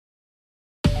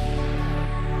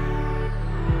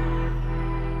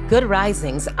Good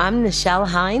risings. I'm Nichelle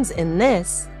Hines, and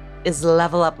this is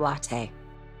Level Up Latte.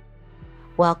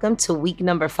 Welcome to week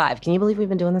number 5. Can you believe we've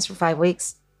been doing this for 5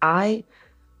 weeks? I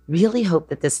really hope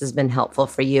that this has been helpful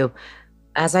for you.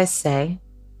 As I say,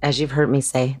 as you've heard me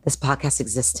say, this podcast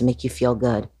exists to make you feel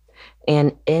good.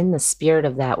 And in the spirit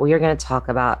of that, we are going to talk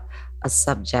about a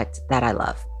subject that I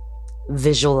love,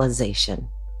 visualization.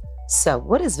 So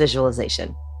what is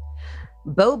visualization?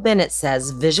 Bo Bennett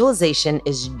says visualization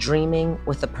is dreaming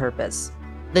with a purpose.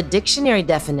 The dictionary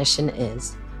definition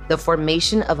is the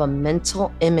formation of a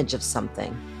mental image of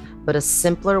something. But a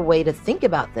simpler way to think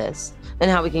about this and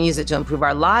how we can use it to improve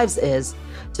our lives is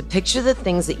to picture the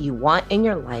things that you want in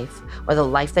your life or the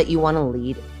life that you want to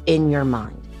lead in your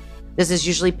mind. This is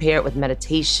usually paired with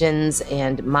meditations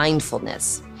and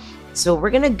mindfulness. So we're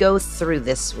going to go through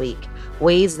this week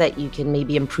ways that you can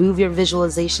maybe improve your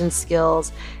visualization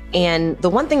skills. And the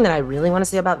one thing that I really want to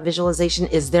say about visualization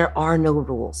is there are no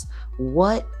rules.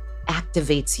 What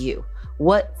activates you?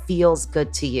 What feels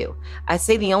good to you? I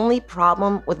say the only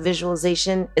problem with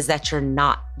visualization is that you're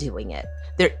not doing it.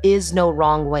 There is no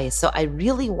wrong way. So I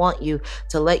really want you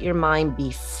to let your mind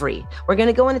be free. We're going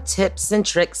to go into tips and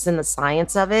tricks and the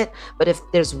science of it. But if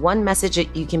there's one message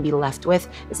that you can be left with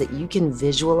is that you can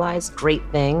visualize great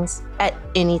things at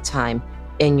any time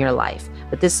in your life.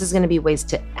 But this is going to be ways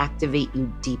to activate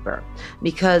you deeper,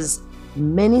 because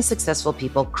many successful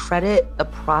people credit a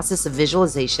process of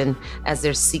visualization as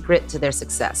their secret to their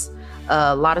success.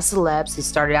 A lot of celebs who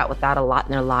started out without a lot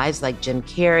in their lives, like Jim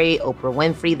Carrey, Oprah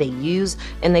Winfrey, they use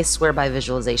and they swear by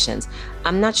visualizations.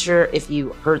 I'm not sure if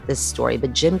you heard this story,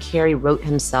 but Jim Carrey wrote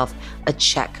himself a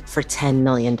check for $10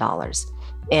 million.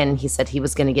 And he said he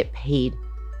was going to get paid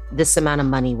this amount of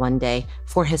money one day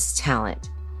for his talent.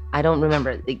 I don't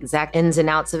remember the exact ins and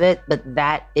outs of it, but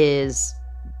that is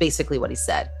basically what he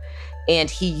said. And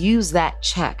he used that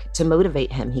check to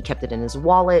motivate him. He kept it in his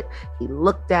wallet. He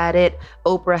looked at it.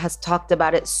 Oprah has talked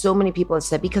about it. So many people have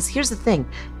said, because here's the thing,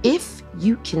 if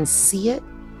you can see it,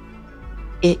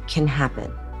 it can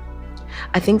happen.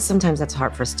 I think sometimes that's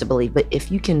hard for us to believe, but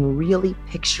if you can really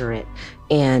picture it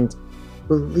and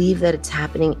believe that it's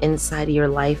happening inside of your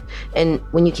life, and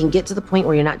when you can get to the point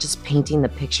where you're not just painting the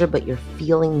picture, but you're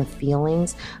feeling the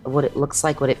feelings of what it looks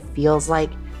like, what it feels like,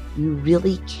 you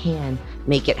really can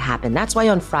make it happen. That's why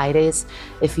on Fridays,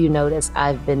 if you notice,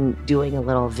 I've been doing a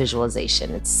little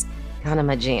visualization. It's kind of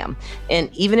my jam. And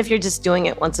even if you're just doing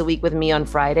it once a week with me on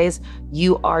Fridays,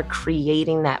 you are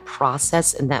creating that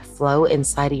process and that flow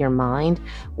inside of your mind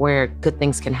where good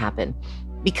things can happen.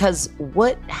 Because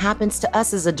what happens to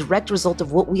us is a direct result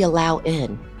of what we allow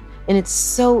in. And it's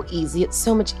so easy. It's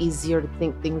so much easier to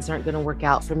think things aren't going to work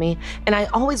out for me. And I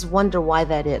always wonder why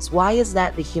that is. Why is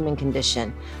that the human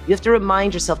condition? You have to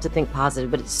remind yourself to think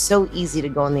positive, but it's so easy to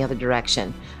go in the other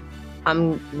direction.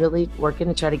 I'm really working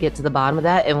to try to get to the bottom of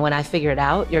that. And when I figure it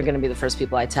out, you're going to be the first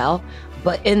people I tell.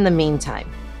 But in the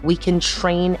meantime, we can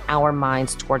train our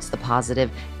minds towards the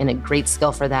positive. And a great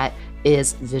skill for that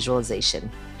is visualization.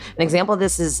 An example of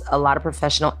this is a lot of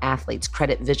professional athletes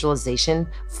credit visualization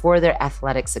for their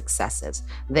athletic successes.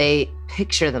 They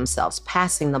picture themselves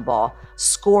passing the ball,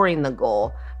 scoring the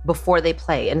goal before they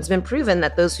play. And it's been proven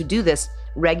that those who do this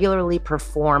regularly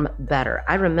perform better.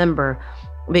 I remember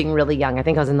being really young. I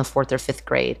think I was in the 4th or 5th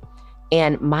grade.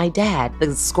 And my dad,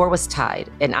 the score was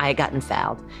tied and I had gotten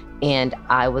fouled and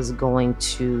I was going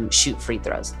to shoot free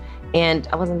throws. And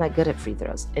I wasn't that good at free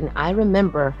throws. And I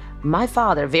remember my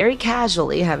father very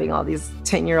casually having all these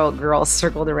 10-year-old girls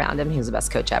circled around him. He was the best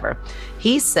coach ever.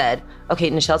 He said, okay,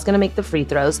 Nichelle's going to make the free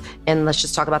throws, and let's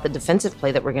just talk about the defensive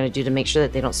play that we're going to do to make sure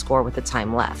that they don't score with the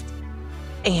time left.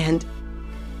 And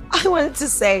I wanted to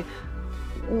say,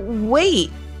 wait,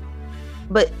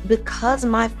 but because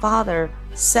my father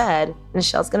said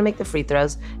Nichelle's going to make the free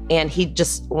throws and he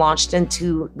just launched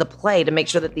into the play to make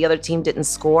sure that the other team didn't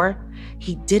score,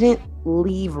 he didn't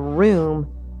leave room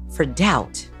for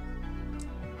doubt.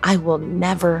 I will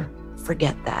never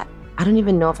forget that. I don't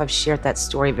even know if I've shared that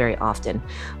story very often,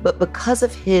 but because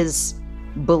of his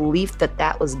belief that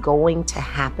that was going to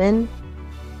happen,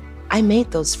 I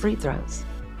made those free throws.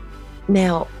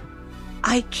 Now,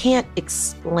 I can't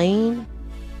explain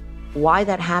why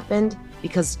that happened,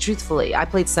 because truthfully, I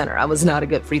played center. I was not a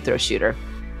good free throw shooter.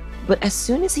 But as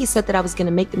soon as he said that I was going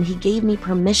to make them, he gave me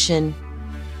permission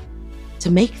to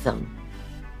make them.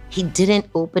 He didn't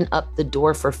open up the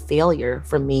door for failure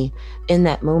for me in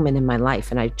that moment in my life.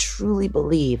 And I truly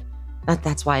believe that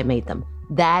that's why I made them.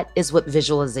 That is what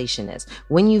visualization is.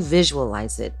 When you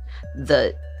visualize it,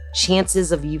 the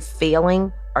chances of you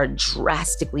failing are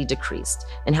drastically decreased.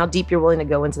 And how deep you're willing to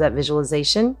go into that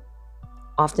visualization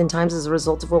oftentimes is a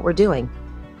result of what we're doing.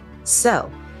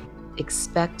 So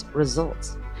expect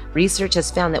results. Research has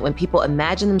found that when people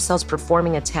imagine themselves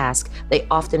performing a task, they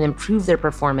often improve their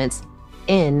performance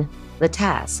in the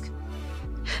task.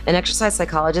 An exercise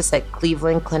psychologist at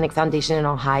Cleveland Clinic Foundation in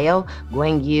Ohio,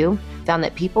 Guang Yu, found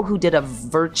that people who did a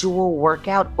virtual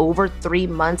workout over 3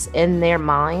 months in their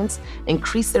minds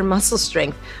increased their muscle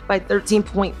strength by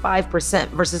 13.5%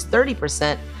 versus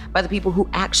 30% by the people who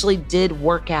actually did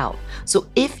work out. So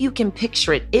if you can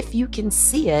picture it, if you can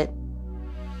see it,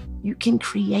 you can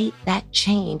create that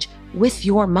change with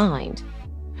your mind.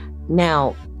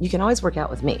 Now, you can always work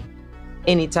out with me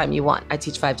anytime you want. I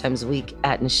teach 5 times a week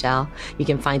at Nichelle. You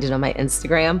can find it on my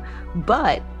Instagram.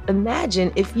 But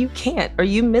imagine if you can't or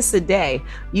you miss a day,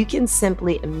 you can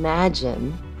simply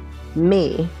imagine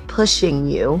me pushing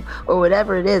you or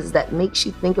whatever it is that makes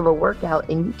you think of a workout,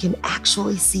 and you can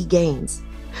actually see gains.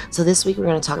 So this week we're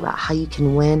going to talk about how you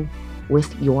can win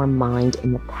with your mind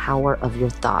and the power of your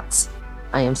thoughts.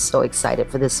 I am so excited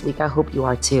for this week. I hope you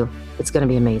are too. It's going to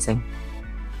be amazing.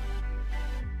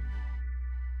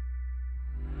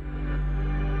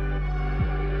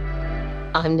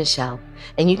 I'm Nichelle,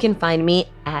 and you can find me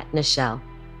at Nichelle.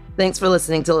 Thanks for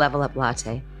listening to Level Up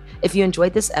Latte. If you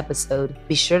enjoyed this episode,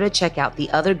 be sure to check out the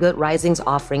other Good Risings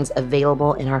offerings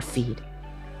available in our feed.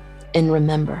 And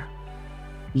remember,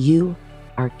 you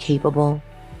are capable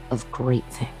of great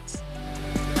things.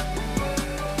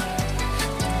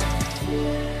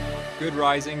 Good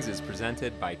Risings is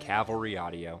presented by Cavalry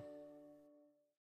Audio.